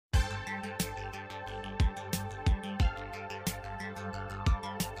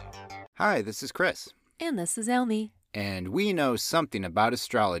Hi, this is Chris, And this is Elmi. and we know something about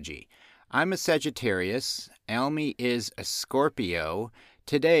astrology. I'm a Sagittarius, Almy is a Scorpio.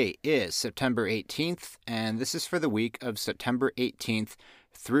 Today is September 18th, and this is for the week of September 18th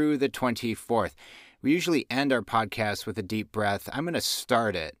through the 24th. We usually end our podcast with a deep breath. I'm going to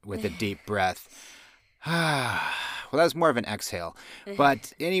start it with a deep breath. Well, that was more of an exhale.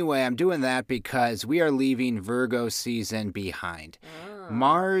 But anyway, I'm doing that because we are leaving Virgo season behind.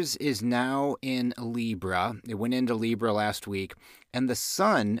 Mars is now in Libra. It went into Libra last week, and the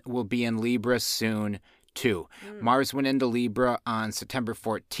Sun will be in Libra soon, too. Mars went into Libra on September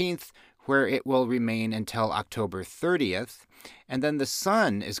 14th, where it will remain until October 30th. And then the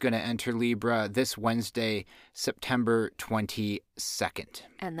Sun is going to enter Libra this Wednesday, September 22nd.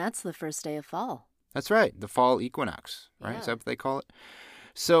 And that's the first day of fall. That's right, the fall equinox, right? Yeah. Is that what they call it?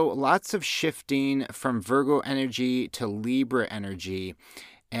 So lots of shifting from Virgo energy to Libra energy.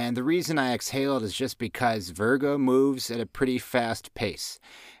 And the reason I exhaled is just because Virgo moves at a pretty fast pace.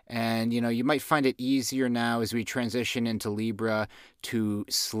 And, you might find it easier now as we transition into Libra to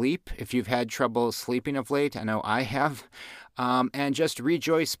sleep if you've had trouble sleeping of late. I know I have. And just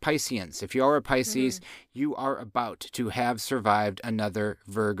rejoice, Pisceans. If you are a Pisces, you are about to have survived another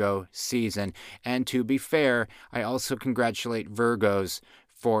Virgo season. And to be fair, I also congratulate Virgos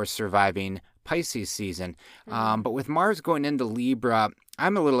for surviving Pisces season. But with Mars going into Libra,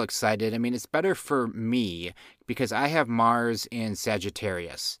 I'm a little excited. I mean, it's better for me because I have Mars in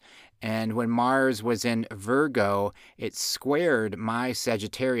Sagittarius. And when Mars was in Virgo, it squared my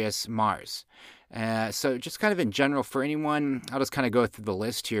Sagittarius Mars. So just kind of in general for anyone, I'll just kind of go through the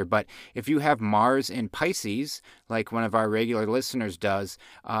list here. But if you have Mars in Pisces, like one of our regular listeners does,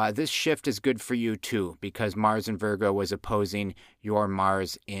 this shift is good for you too, because Mars in Virgo was opposing your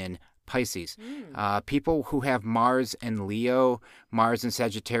Mars in Pisces. People who have Mars in Leo, Mars in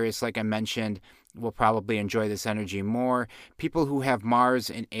Sagittarius, like I mentioned, will probably enjoy this energy more. People who have Mars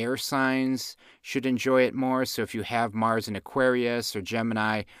in air signs should enjoy it more. So if you have Mars in Aquarius or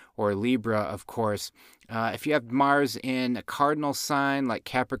Gemini or Libra, of course, if you have Mars in a cardinal sign like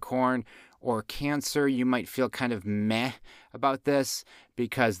Capricorn or Cancer, you might feel kind of meh about this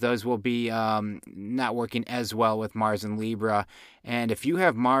because those will be not working as well with Mars in Libra. And if you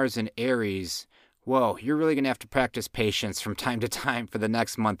have Mars in Aries, whoa, you're really going to have to practice patience from time to time for the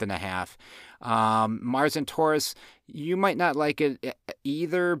next month and a half. Mars in Taurus, you might not like it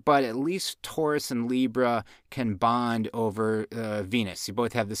either, but at least Taurus and Libra can bond over Venus. You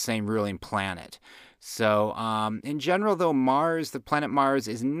both have the same ruling planet. So in general, though, the planet Mars,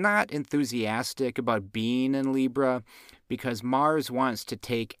 is not enthusiastic about being in Libra because Mars wants to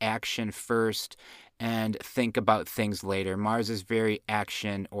take action first and think about things later. Mars is very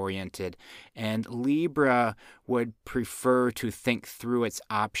action-oriented, and Libra would prefer to think through its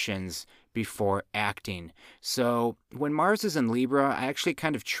options before acting. So when Mars is in Libra, I actually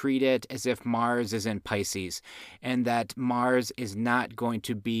kind of treat it as if Mars is in Pisces, and that Mars is not going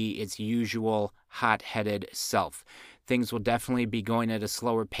to be its usual hot-headed self. Things will definitely be going at a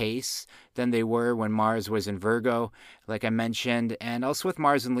slower pace than they were when Mars was in Virgo, like I mentioned. And also with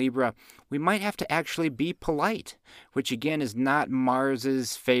Mars in Libra, we might have to actually be polite, which again is not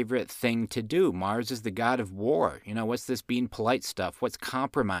Mars's favorite thing to do. Mars is the god of war. What's this being polite stuff? What's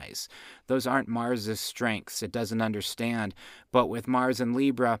compromise? Those aren't Mars's strengths. It doesn't understand. But with Mars in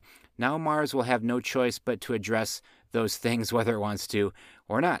Libra, now Mars will have no choice but to address those things whether it wants to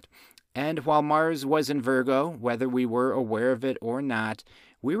or not. And while Mars was in Virgo, whether we were aware of it or not,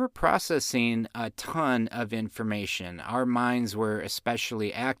 we were processing a ton of information. Our minds were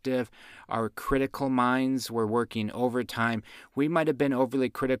especially active. Our critical minds were working overtime. We might have been overly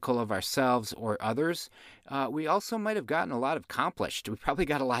critical of ourselves or others. We also might have gotten a lot accomplished. We probably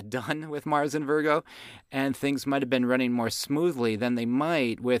got a lot done with Mars in Virgo, and things might have been running more smoothly than they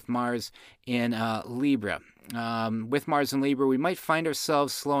might with Mars in Libra. With Mars in Libra, we might find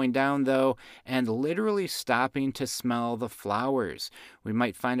ourselves slowing down, though, and literally stopping to smell the flowers. We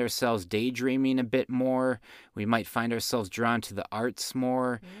might find ourselves daydreaming a bit more. We might find ourselves drawn to the arts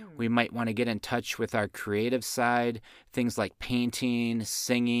more. We might want to get in touch with our creative side, things like painting,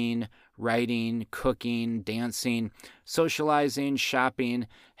 singing, writing, cooking, dancing, socializing, shopping,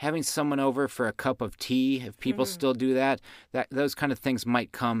 having someone over for a cup of tea, if people still do that. Those kind of things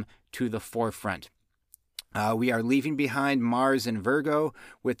might come to the forefront. We are leaving behind Mars in Virgo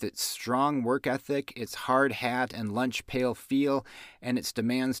with its strong work ethic, its hard hat and lunch pail feel, and its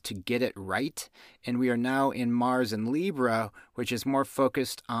demands to get it right. And we are now in Mars in Libra, which is more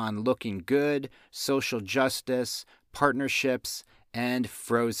focused on looking good, social justice, partnerships, and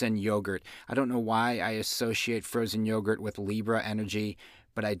frozen yogurt. I don't know why I associate frozen yogurt with Libra energy,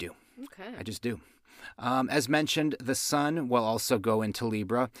 but I do. Okay. I just do. As mentioned, the sun will also go into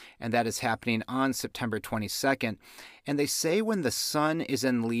Libra, and that is happening on September 22nd. And they say when the sun is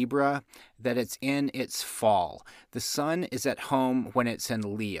in Libra that it's in its fall. The sun is at home when it's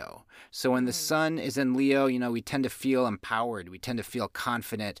in Leo. So when the sun is in Leo, we tend to feel empowered. We tend to feel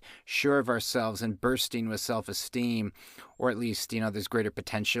confident, sure of ourselves, and bursting with self-esteem. Or at least, there's greater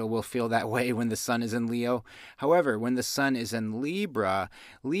potential. We'll feel that way when the sun is in Leo. However, when the sun is in Libra,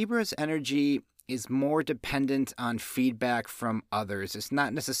 Libra's energy is more dependent on feedback from others. It's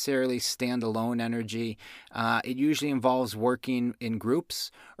not necessarily standalone energy. It usually involves working in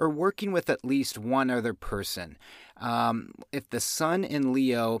groups or working with at least one other person. If the sun in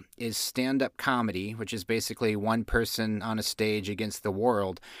Leo is stand-up comedy, which is basically one person on a stage against the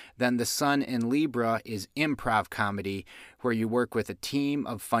world, then the sun in Libra is improv comedy, where you work with a team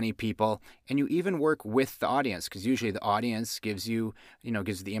of funny people, and you even work with the audience, because usually the audience gives the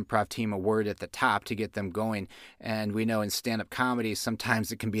improv team a word at the top to get them going. And we know in stand-up comedy,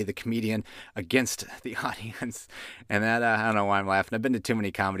 sometimes it can be the comedian against the audience. And that, I don't know why I'm laughing. I've been to too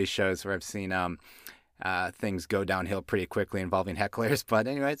many comedy shows where I've seen things go downhill pretty quickly involving hecklers. But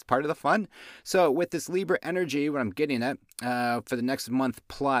anyway, it's part of the fun. So with this Libra energy, what I'm getting at for the next month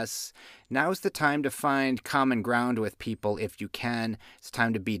plus, now is the time to find common ground with people if you can. It's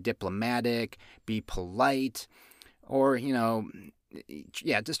time to be diplomatic, be polite, or,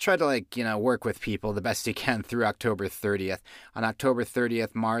 just try to work with people the best you can through October 30th. On October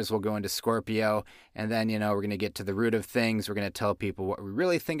 30th, Mars will go into Scorpio, and then, we're going to get to the root of things. We're going to tell people what we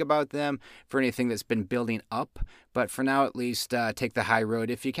really think about them for anything that's been building up. But for now, at least, take the high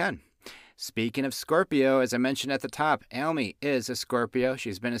road if you can. Speaking of Scorpio, as I mentioned at the top, Almy is a Scorpio.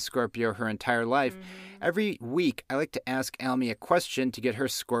 She's been a Scorpio her entire life. Every week, I like to ask Almy a question to get her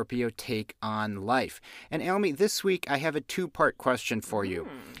Scorpio take on life. And Almy, this week, I have a two-part question for you.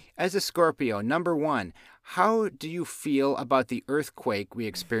 As a Scorpio, number one, how do you feel about the earthquake we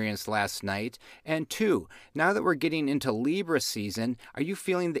experienced last night? And two, now that we're getting into Libra season, are you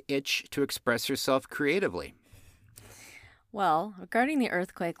feeling the itch to express yourself creatively? Well, regarding the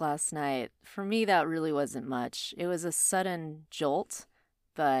earthquake last night, for me, that really wasn't much. It was a sudden jolt,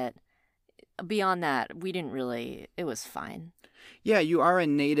 but beyond that, it was fine. Yeah, you are a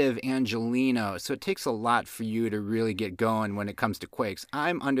native Angelino, so it takes a lot for you to really get going when it comes to quakes.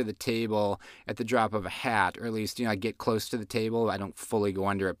 I'm under the table at the drop of a hat, or at least, I get close to the table. I don't fully go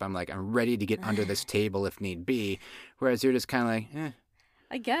under it, but I'm ready to get under this table if need be. Whereas you're just kind of like, eh.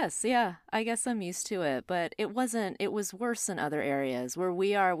 I guess, yeah. I guess I'm used to it, but it was worse in other areas. Where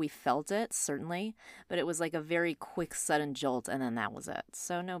we felt it, certainly, but it was like a very quick, sudden jolt, and then that was it.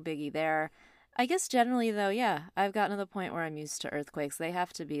 So no biggie there. I guess generally, though, yeah, I've gotten to the point where I'm used to earthquakes. They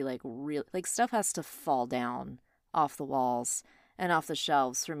have to be stuff has to fall down off the walls and off the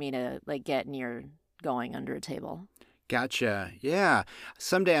shelves for me to get near going under a table. Gotcha. Yeah.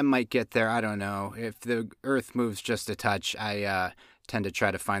 Someday I might get there. I don't know. If the earth moves just a touch, I tend to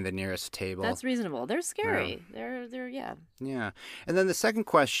try to find the nearest table. That's reasonable. They're scary. Yeah. Yeah. Yeah. And then the second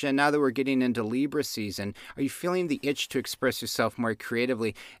question, now that we're getting into Libra season, are you feeling the itch to express yourself more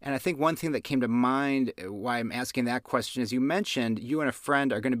creatively? And I think one thing that came to mind why I'm asking that question is you mentioned you and a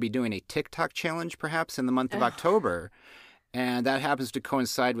friend are going to be doing a TikTok challenge perhaps in the month of October. And that happens to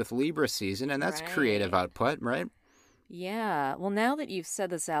coincide with Libra season, and that's creative output, right? Yeah. Well, now that you've said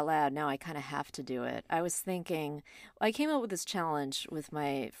this out loud, now I kind of have to do it. I was thinking, I came up with this challenge with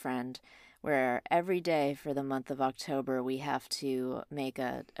my friend where every day for the month of October, we have to make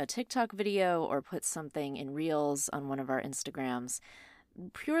a TikTok video or put something in Reels on one of our Instagrams,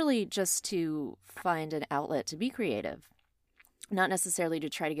 purely just to find an outlet to be creative. Not necessarily to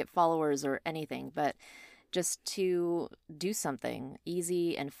try to get followers or anything, but just to do something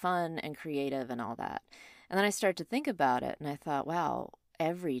easy and fun and creative and all that. And then I started to think about it, and I thought, wow,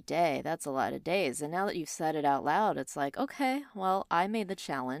 every day, that's a lot of days. And now that you've said it out loud, it's like, okay, well, I made the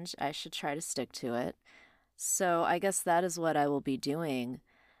challenge. I should try to stick to it. So I guess that is what I will be doing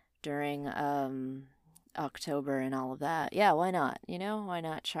during October and all of that. Yeah, why not? Why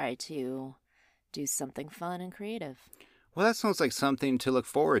not try to do something fun and creative? Well, that sounds like something to look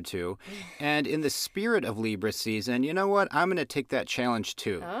forward to. And in the spirit of Libra season, you know what? I'm going to take that challenge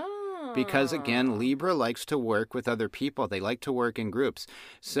too. Because, again, Libra likes to work with other people. They like to work in groups.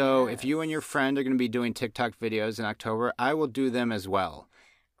 So if you and your friend are going to be doing TikTok videos in October, I will do them as well.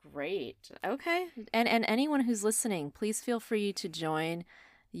 Great. Okay. And anyone who's listening, please feel free to join.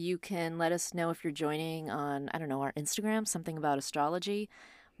 You can let us know if you're joining on, I don't know, our Instagram, something about astrology.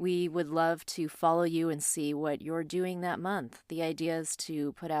 We would love to follow you and see what you're doing that month. The idea is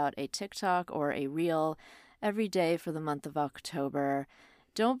to put out a TikTok or a Reel every day for the month of October.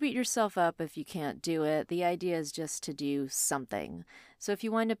 Don't beat yourself up if you can't do it. The idea is just to do something. So if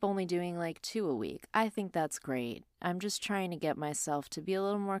you wind up only doing like 2 a week, I think that's great. I'm just trying to get myself to be a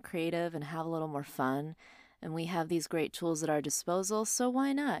little more creative and have a little more fun. And we have these great tools at our disposal, so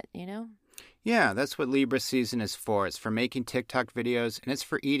why not, you know? Yeah, that's what Libra season is for. It's for making TikTok videos and it's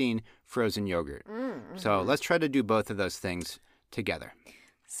for eating frozen yogurt. So let's try to do both of those things together.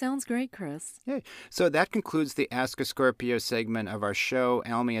 Sounds great, Chris. Yay. So that concludes the Ask a Scorpio segment of our show.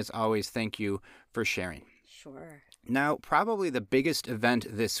 Almy, as always, thank you for sharing. Sure. Now, probably the biggest event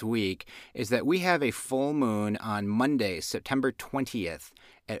this week is that we have a full moon on Monday, September 20th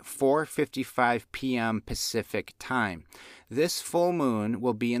at 4:55 p.m. Pacific time. This full moon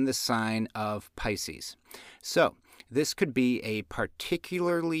will be in the sign of Pisces. So, this could be a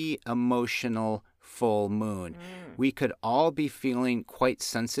particularly emotional full moon. We could all be feeling quite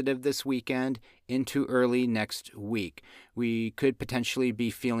sensitive this weekend into early next week. We could potentially be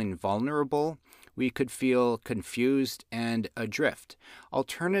feeling vulnerable. We could feel confused and adrift.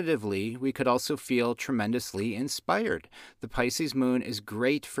 Alternatively, we could also feel tremendously inspired. The Pisces moon is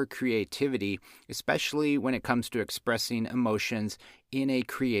great for creativity, especially when it comes to expressing emotions in a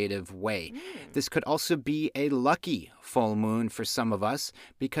creative way. This could also be a lucky full moon for some of us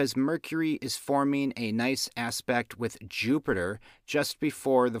because Mercury is forming a nice aspect with Jupiter just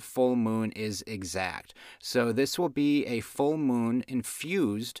before the full moon is exact. So this will be a full moon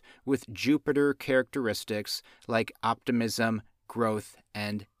infused with Jupiter characteristics like optimism, growth,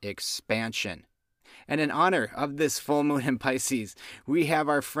 and expansion. And in honor of this full moon in Pisces, we have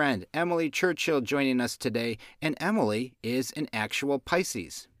our friend Emily Churchill joining us today, and Emily is an actual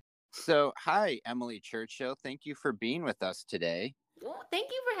Pisces. So, hi, Emily Churchill. Thank you for being with us today. Well,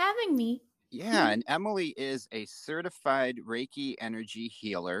 thank you for having me. Yeah, and Emily is a certified Reiki energy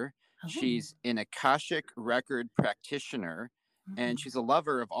healer. She's an Akashic record practitioner, and she's a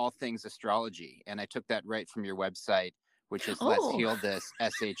lover of all things astrology. And I took that right from your website, which is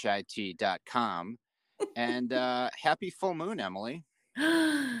letshealthis.com. And happy full moon, Emily.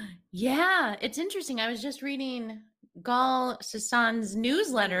 Yeah, it's interesting. I was just reading Gal Sasan's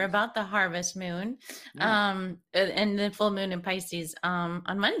newsletter about the harvest moon and the full moon in Pisces on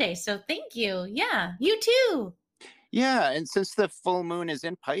Monday. So thank you. Yeah, you too. Yeah, and since the full moon is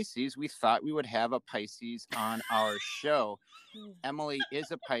in Pisces, we thought we would have a Pisces on our show. Emily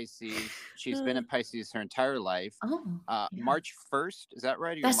is a Pisces. She's been a Pisces her entire life. March 1st, is that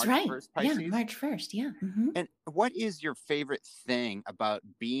right? That's March right. 1st Pisces? Yeah, March 1st, yeah. And what is your favorite thing about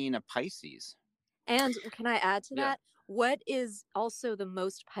being a Pisces? And can I add to that? What is also the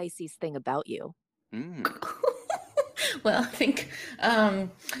most Pisces thing about you? Well, I think,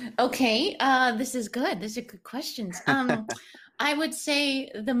 okay, this is good. These are good questions. I would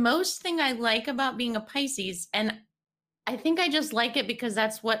say the most thing I like about being a Pisces, and I think I just like it because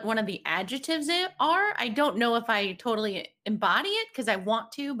that's what one of the adjectives are. I don't know if I totally embody it because I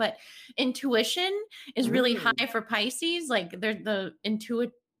want to, but intuition is really high for Pisces. Like they're the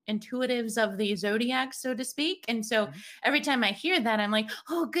intuitives of the zodiac, so to speak. And so every time I hear that, I'm like,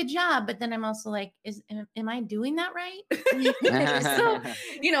 oh, good job. But then I'm also like, am I doing that right? So,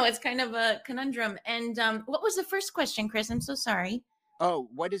 it's kind of a conundrum. And what was the first question, Chris? I'm so sorry. Oh,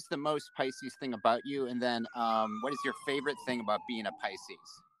 what is the most Pisces thing about you? And then what is your favorite thing about being a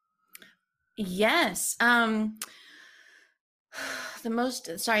Pisces? Yes.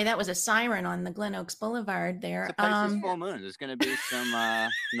 Sorry, that was a siren on the Glen Oaks Boulevard there. It's a Pisces full moon. There's going to be some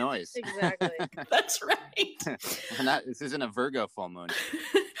noise. Exactly. That's right. This isn't a Virgo full moon.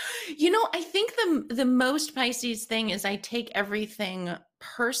 I think the most Pisces thing is I take everything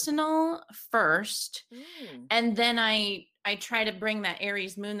personal first, and then I try to bring that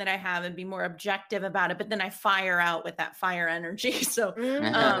Aries moon that I have and be more objective about it, but then I fire out with that fire energy. So,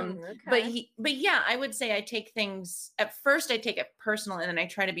 but yeah, I would say I take things at first, I take it personal and then I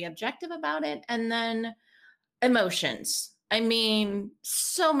try to be objective about it. And then emotions. I mean,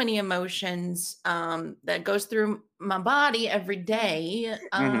 so many emotions that goes through my body every day.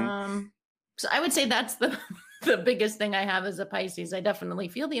 So I would say that's the biggest thing I have as a Pisces. I definitely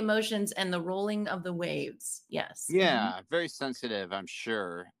feel the emotions and the rolling of the waves. Yes. Yeah, very sensitive, I'm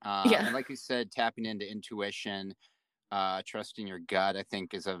sure. And like you said, tapping into intuition, trusting your gut, I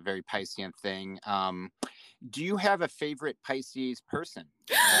think is a very Piscean thing. Do you have a favorite Pisces person?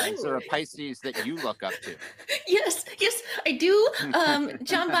 Is there a Pisces that you look up to? Yes, I do.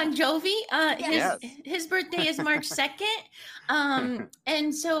 John Bon Jovi. His birthday is March 2nd.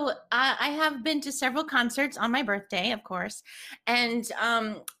 And so I have been to several concerts on my birthday, of course. And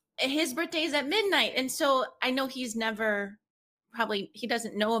his birthday is at midnight. And so I know he's never probably he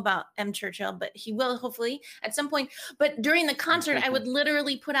doesn't know about M. Churchill, but he will hopefully at some point. But during the concert, I would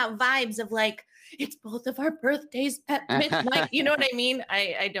literally put out vibes of like, it's both of our birthdays at midnight. You know what I mean?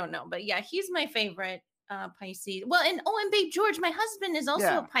 I don't know. But yeah, he's my favorite Pisces. Well, and Babe George, my husband is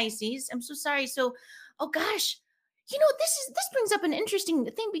also a Pisces. I'm so sorry. So, oh gosh. This brings up an interesting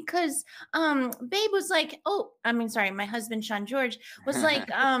thing because Babe was like, my husband Sean George was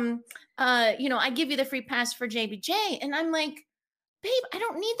like, I give you the free pass for JBJ. And I'm like, babe, I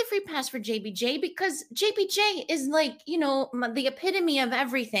don't need the free pass for JBJ because JBJ is like, the epitome of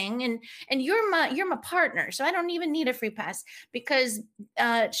everything. And you're my partner. So I don't even need a free pass because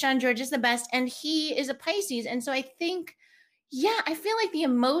Sean George is the best and he is a Pisces. And so I think, yeah, I feel like the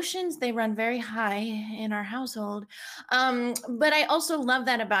emotions, they run very high in our household. But I also love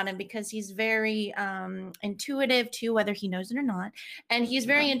that about him because he's very intuitive too, whether he knows it or not. And he's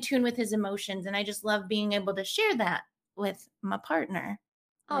very in tune with his emotions. And I just love being able to share that with my partner.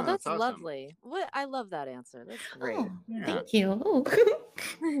 Oh, that's awesome. Lovely. I love that answer. That's great. Oh, thank you.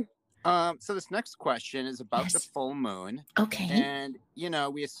 So this next question is about the full moon. Okay. And,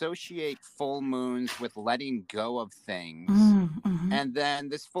 we associate full moons with letting go of things. And then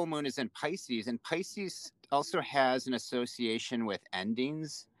this full moon is in Pisces, and Pisces also has an association with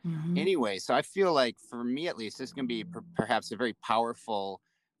endings. Anyway, so I feel like for me, at least, this is going to be perhaps a very powerful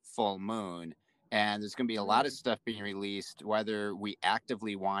full moon. And there's going to be a lot of stuff being released, whether we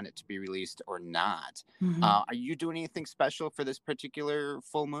actively want it to be released or not. Are you doing anything special for this particular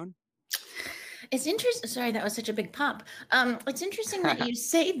full moon? It's interesting. Sorry, that was such a big pop. It's interesting that you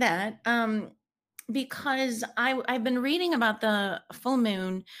say that because I've been reading about the full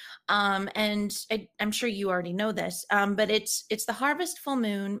moon, and I'm sure you already know this, but it's the harvest full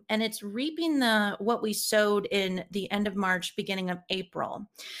moon, and it's reaping what we sowed in the end of March, beginning of April.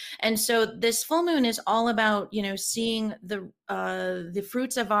 And so this full moon is all about, seeing the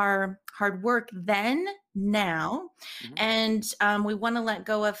fruits of our hard work now. And we want to let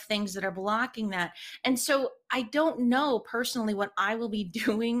go of things that are blocking that. And so I don't know personally what I will be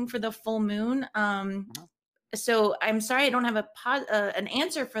doing for the full moon. So I'm sorry, I don't have an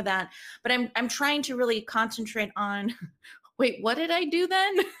answer for that, but I'm trying to really concentrate on, wait, what did I do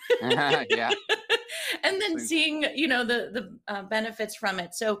then? Yeah. And then seeing, the benefits from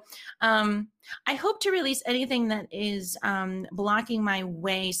it. So I hope to release anything that is blocking my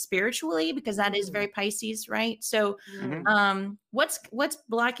way spiritually, because that is very Pisces, right? So what's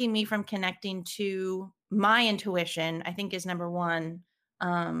blocking me from connecting to my intuition, I think, is number one.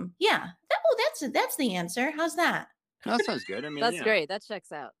 That's the answer. How's that? No, that sounds good. I mean, that's great. That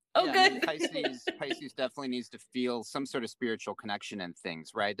checks out. Oh, good. Pisces definitely needs to feel some sort of spiritual connection in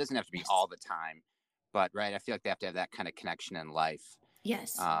things, right? It doesn't have to be all the time, but right, I feel like they have to have that kind of connection in life.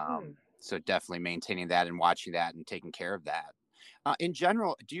 Yes. So definitely maintaining that and watching that and taking care of that. In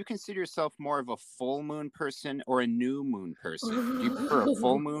general, do you consider yourself more of a full moon person or a new moon person? Do you prefer a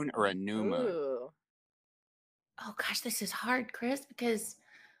full moon or a new moon? Oh gosh, this is hard, Chris, because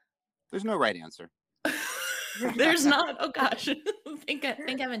there's no right answer. There's not. Oh gosh. Thank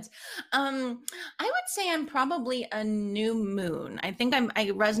heavens. I would say I'm probably a new moon. I think I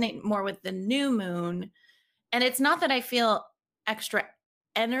resonate more with the new moon. And it's not that I feel extra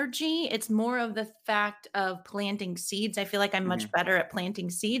energy. It's more of the fact of planting seeds. I feel like I'm much better at planting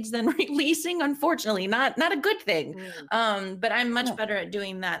seeds than releasing, unfortunately. Not a good thing. But I'm much better at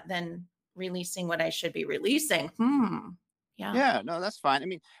doing that than releasing what I should be releasing. Yeah, no, that's fine. I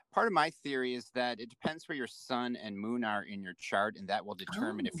mean, part of my theory is that it depends where your sun and moon are in your chart, and that will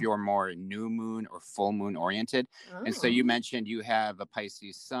determine if you're more new moon or full moon oriented. And so you mentioned you have a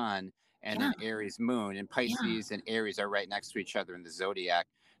Pisces sun and an Aries moon, and Pisces and Aries are right next to each other in the zodiac.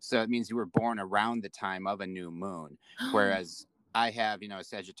 So it means you were born around the time of a new moon, whereas I have, a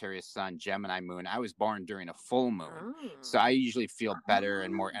Sagittarius sun, Gemini moon. I was born during a full moon. So I usually feel better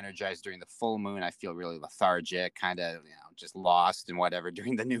and more energized during the full moon. I feel really lethargic, kind of, just lost and whatever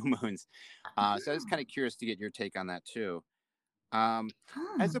during the new moons. So I was kind of curious to get your take on that too.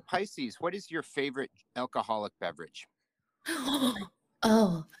 As a Pisces, what is your favorite alcoholic beverage? I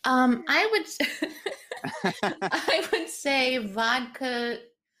would say vodka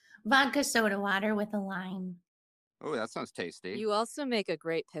soda water with a lime. Oh, that sounds tasty. You also make a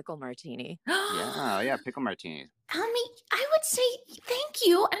great pickle martini. Yeah, pickle martini. I would say thank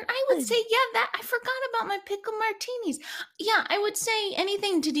you. And I would say, that I forgot about my pickle martinis. Yeah, I would say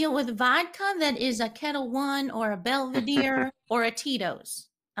anything to deal with vodka that is a Kettle One or a Belvedere or a Tito's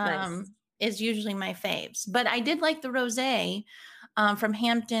is usually my faves. But I did like the rosé from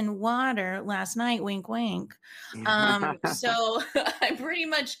Hampton Water last night. Wink, wink. So I pretty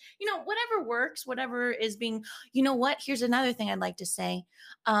much, whatever works, whatever is being, you know what? Here's another thing I'd like to say.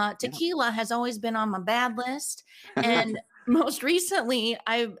 Tequila has always been on my bad list. And most recently,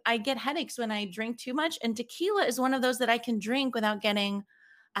 I get headaches when I drink too much. And tequila is one of those that I can drink without getting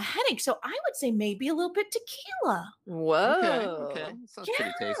a headache. So I would say maybe a little bit tequila. Whoa. Okay. Sounds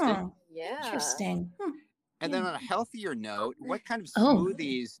pretty tasty. Yeah. Interesting. And then on a healthier note, what kind of Oh.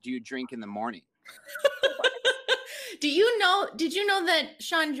 smoothies do you drink in the morning? Did you know that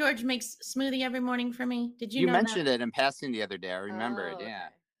Sean George makes smoothie every morning for me? Did you know mentioned it in passing the other day. I remember it. Oh, Yeah.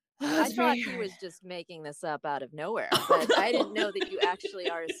 that? I thought he was just making this up out of nowhere, but I didn't know that you actually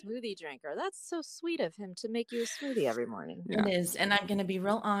are a smoothie drinker. That's so sweet of him to make you a smoothie every morning. Yeah. It is. And I'm going to be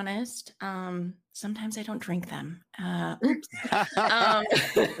real honest. Sometimes I don't drink them. Oops.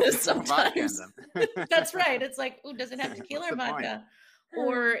 Sometimes. That's right. It's like, ooh, does it have tequila or vodka?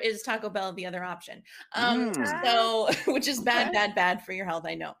 Or is Taco Bell the other option? So, which is bad for your health,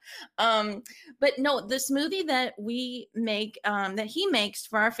 I know. But no, the smoothie that we make, that he makes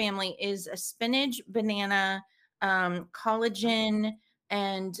for our family is a spinach, banana, collagen,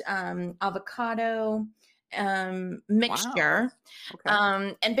 and avocado mixture. Wow.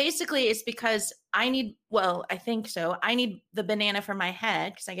 Okay. And basically it's because I think so. I need the banana for my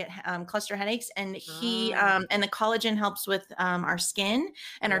head because I get cluster headaches, and and the collagen helps with our skin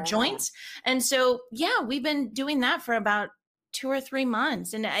and our joints. And so, we've been doing that for about 2 or 3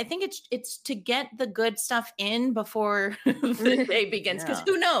 months. And I think it's to get the good stuff in before the day begins. Because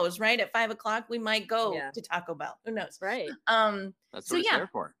who knows, right? At 5 o'clock, we might go to Taco Bell. Who knows? Right. That's what it's there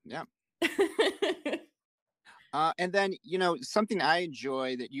for. Yeah. And then, something I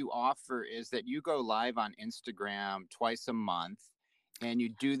enjoy that you offer is that you go live on Instagram twice a month, and you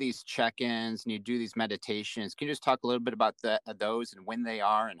do these check-ins and you do these meditations. Can you just talk a little bit about those and when they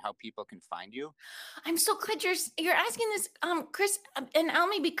are and how people can find you? I'm so glad you're asking this, Chris and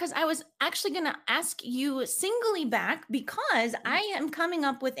Almy, because I was actually going to ask you singly back because I am coming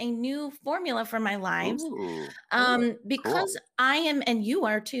up with a new formula for my lives. Ooh, because cool. I am, and you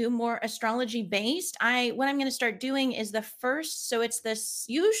are too, more astrology based. What I'm going to start doing is so it's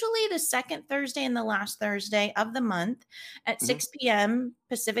usually the second Thursday and the last Thursday of the month at 6 p.m.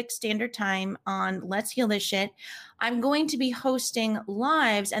 Pacific Standard Time on Let's Heal This Shit. I'm going to be hosting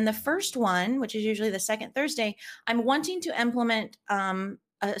lives, and the first one, which is usually the second Thursday, I'm wanting to implement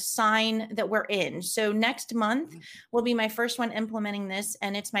a sign that we're in. So next month will be my first one implementing this,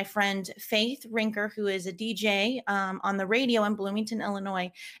 and it's my friend Faith Rinker, who is a DJ on the radio in Bloomington,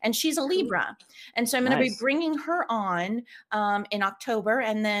 Illinois, and she's a Libra. And so I'm going to be bringing her on in October,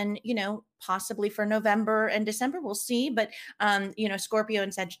 and then, possibly for November and December, we'll see. But, Scorpio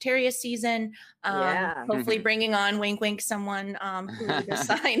and Sagittarius season, hopefully bringing on wink, wink, someone who the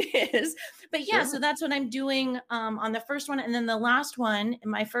sign is. But so that's what I'm doing on the first one. And then the last one,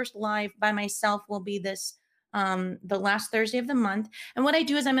 my first live by myself, will be this the last Thursday of the month. And what I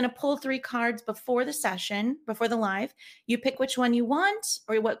do is I'm going to pull 3 cards before the session, before the live. You pick which one you want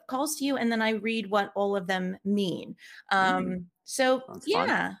or what calls to you, and then I read what all of them mean. So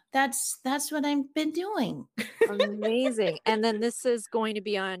that's what I've been doing. Amazing. And then this is going to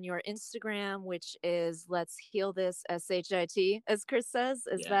be on your Instagram, which is Let's Heal This SHIT, as Chris says.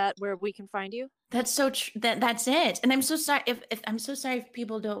 Is that where we can find you? That's so that's it. And I'm so sorry if I'm so sorry if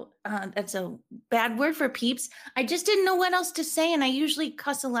people don't that's a bad word for peeps. I just didn't know what else to say, and I usually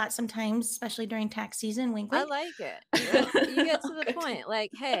cuss a lot sometimes, especially during tax season. Wink, wink. I like it. You get to the point.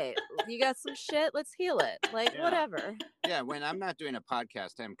 Like, hey, you got some shit, let's heal it. Like, whatever. Yeah, when I'm not doing a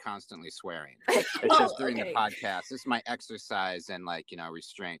podcast, I'm constantly swearing. It's just during the podcast. This is my exercise and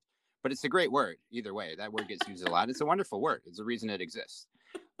restraint. But it's a great word either way. That word gets used a lot. It's a wonderful word. It's a reason it exists.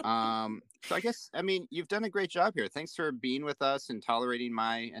 So I guess, you've done a great job here. Thanks for being with us and tolerating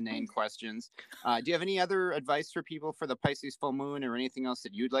my inane questions. Do you have any other advice for people for the Pisces full moon or anything else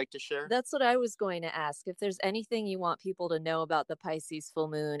that you'd like to share? That's what I was going to ask. If there's anything you want people to know about the Pisces full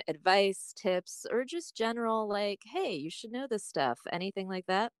moon, advice, tips, or just general, like, hey, you should know this stuff, anything like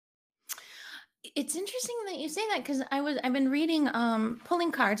that? It's interesting that you say that because I've been reading,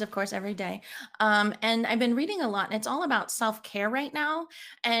 pulling cards, of course, every day. And I've been reading a lot, and it's all about self-care right now.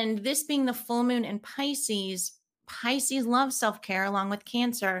 And this being the full moon in Pisces love self-care along with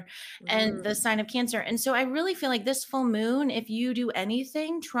Cancer and the sign of Cancer. And so I really feel like this full moon, if you do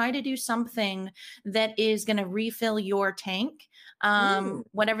anything, try to do something that is going to refill your tank.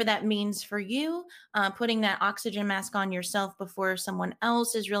 Whatever that means for you, putting that oxygen mask on yourself before someone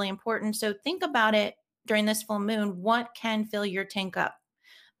else is really important. So think about it during this full moon. What can fill your tank up?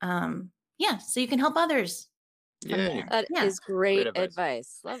 So you can help others. from Yay. there. That Yeah. is great Great advice.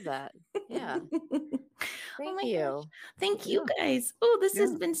 advice. Love that. Yeah. Oh Thank my gosh. you. Thank you Yeah. guys. Oh, this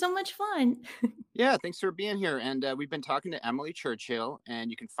has Yeah. been so much fun. Yeah, thanks for being here. And we've been talking to Emily Churchill,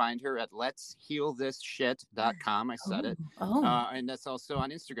 and you can find her at letshealthisshit.com. I said Oh, it. oh, And that's also on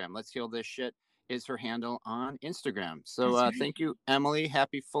Instagram. Let's Heal This Shit is her handle on Instagram. So that's right. thank you, Emily.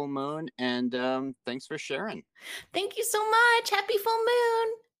 Happy full moon. And thanks for sharing. Thank you so much. Happy full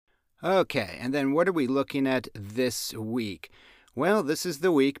moon. Okay, and then what are we looking at this week? Well, this is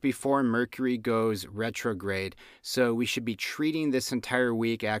the week before Mercury goes retrograde, so we should be treating this entire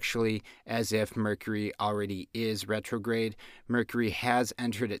week actually as if Mercury already is retrograde. Mercury has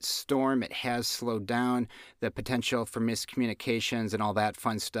entered its storm, it has slowed down, the potential for miscommunications and all that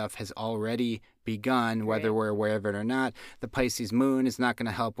fun stuff has already begun, whether we're aware of it or not. The Pisces moon is not going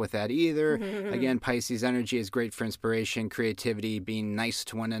to help with that either. Again, Pisces energy is great for inspiration, creativity, being nice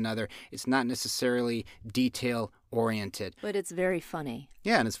to one another. It's not necessarily detail oriented. But it's very funny.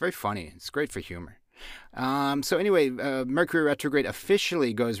 Yeah, and it's very funny. It's great for humor. So anyway, Mercury retrograde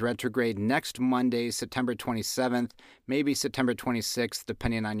officially goes retrograde next Monday, September 27th, maybe September 26th,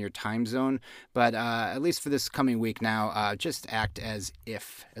 depending on your time zone. But at least for this coming week now, just act as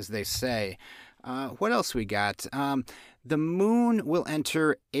if, as they say. What else we got? The moon will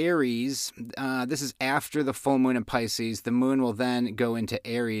enter Aries. This is after the full moon in Pisces. The moon will then go into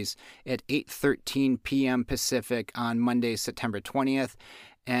Aries at 8:13 p.m. Pacific on Monday, September 20th.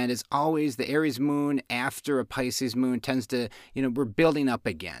 And as always, the Aries moon after a Pisces moon tends to, we're building up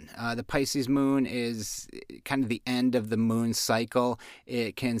again. The Pisces moon is kind of the end of the moon cycle.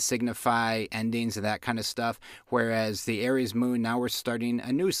 It can signify endings and that kind of stuff. Whereas the Aries moon, now we're starting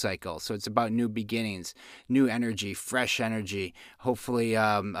a new cycle. So it's about new beginnings, new energy, fresh energy, hopefully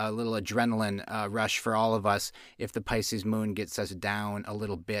a little adrenaline rush for all of us if the Pisces moon gets us down a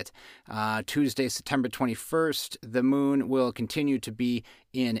little bit. Tuesday, September 21st, the moon will continue to be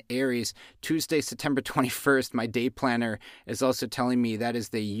in Aries. Tuesday, September 21st, my day planner is also telling me that is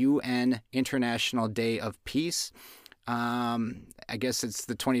the UN International Day of Peace. I guess it's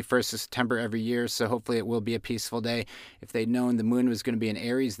the 21st of September every year, so hopefully it will be a peaceful day. If they'd known the moon was going to be in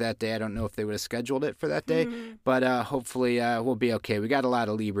Aries that day, I don't know if they would have scheduled it for that day, but hopefully we'll be okay. We got a lot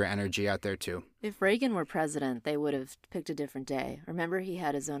of Libra energy out there too. If Reagan were president, they would have picked a different day. Remember, he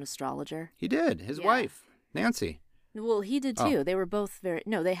had his own astrologer? He did. His wife, Nancy. Well, he did too. They were both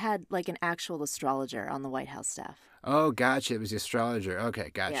they had like an actual astrologer on the White House staff. Oh, gotcha. It was the astrologer.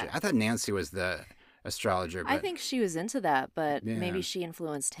 Okay, gotcha. Yeah. I thought Nancy was the astrologer. But... I think she was into that, but Yeah. maybe she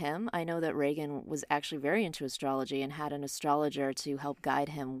influenced him. I know that Reagan was actually very into astrology and had an astrologer to help guide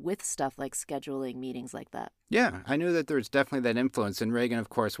him with stuff like scheduling meetings like that. Yeah, I knew that there was definitely that influence, and Reagan, of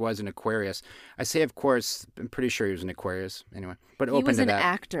course, was an Aquarius. I say, of course, I'm pretty sure he was an Aquarius, anyway, but He open was to an that.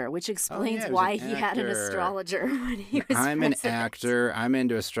 actor, which explains he was why an he had an actor. astrologer when he was I'm president. an actor. I'm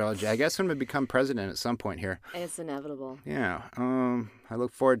into astrology. I guess I'm going to become president at some point here. It's inevitable. Yeah, I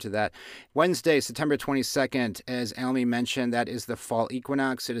look forward to that. Wednesday, September 22nd, as Almy mentioned, that is the fall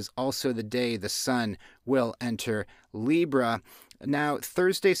equinox. It is also the day the sun will enter Libra. Now,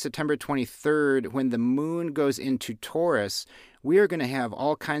 Thursday, September 23rd, when the moon goes into Taurus, we are going to have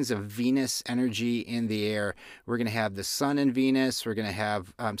all kinds of Venus energy in the air. We're going to have the sun in Venus. We're going to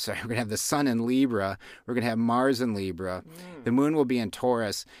have, we're going to have the sun in Libra. We're going to have Mars in Libra. The moon will be in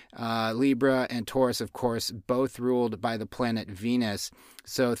Taurus. Libra and Taurus, of course, both ruled by the planet Venus.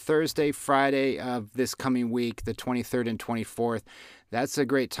 So Thursday, Friday of this coming week, the 23rd and 24th, that's a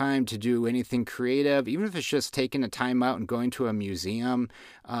great time to do anything creative, even if it's just taking a time out and going to a museum,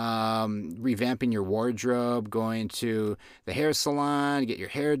 revamping your wardrobe, going to the hair salon, get your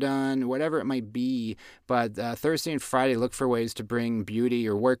hair done, whatever it might be. But Thursday and Friday, look for ways to bring beauty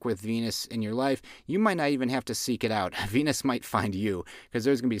or work with Venus in your life. You might not even have to seek it out. Venus might find you because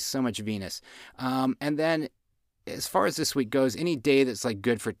there's going to be so much Venus. And then as far as this week goes, any day that's like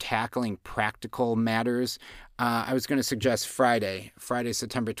good for tackling practical matters, I was going to suggest Friday,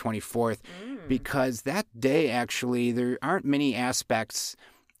 September 24th, because that day actually there aren't many aspects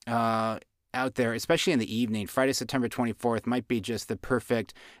out there, especially in the evening. Friday, September 24th might be just the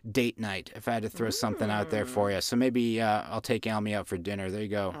perfect date night if I had to throw something out there for you. So maybe I'll take Almy out for dinner. There you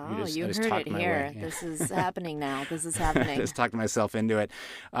go. Oh, I you just heard talked it my here. way. Yeah. This is happening now. This is happening. Just talked myself into it.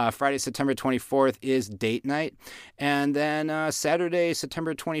 Friday, September 24th is date night. And then Saturday,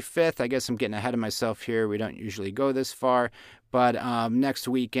 September 25th, I guess I'm getting ahead of myself here. We don't usually go this far. But next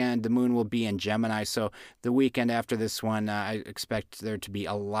weekend, the moon will be in Gemini. So the weekend after this one, I expect there to be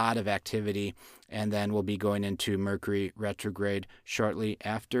a lot of activity and then we'll be going into Mercury retrograde shortly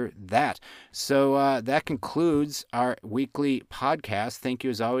after that. So that concludes our weekly podcast. Thank you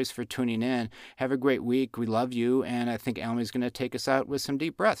as always for tuning in. Have a great week. We love you, and I think Almy's going to take us out with some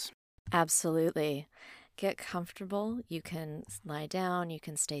deep breaths. Absolutely. Get comfortable. You can lie down, you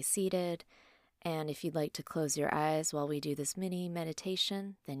can stay seated, and if you'd like to close your eyes while we do this mini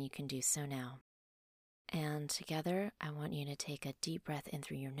meditation, then you can do so now. And together, I want you to take a deep breath in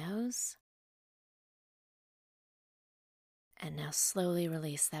through your nose. And now slowly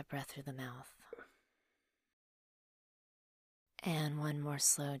release that breath through the mouth. And one more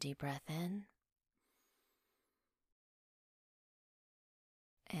slow deep breath in.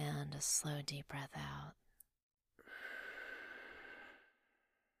 And a slow deep breath out.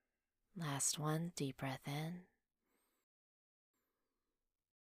 Last one, deep breath in.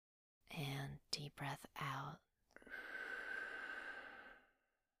 And deep breath out.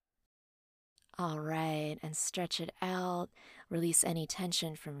 All right, and stretch it out. Release any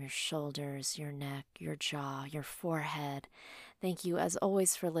tension from your shoulders, your neck, your jaw, your forehead. Thank you as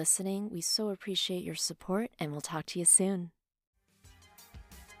always for listening. We so appreciate your support, and we'll talk to you soon.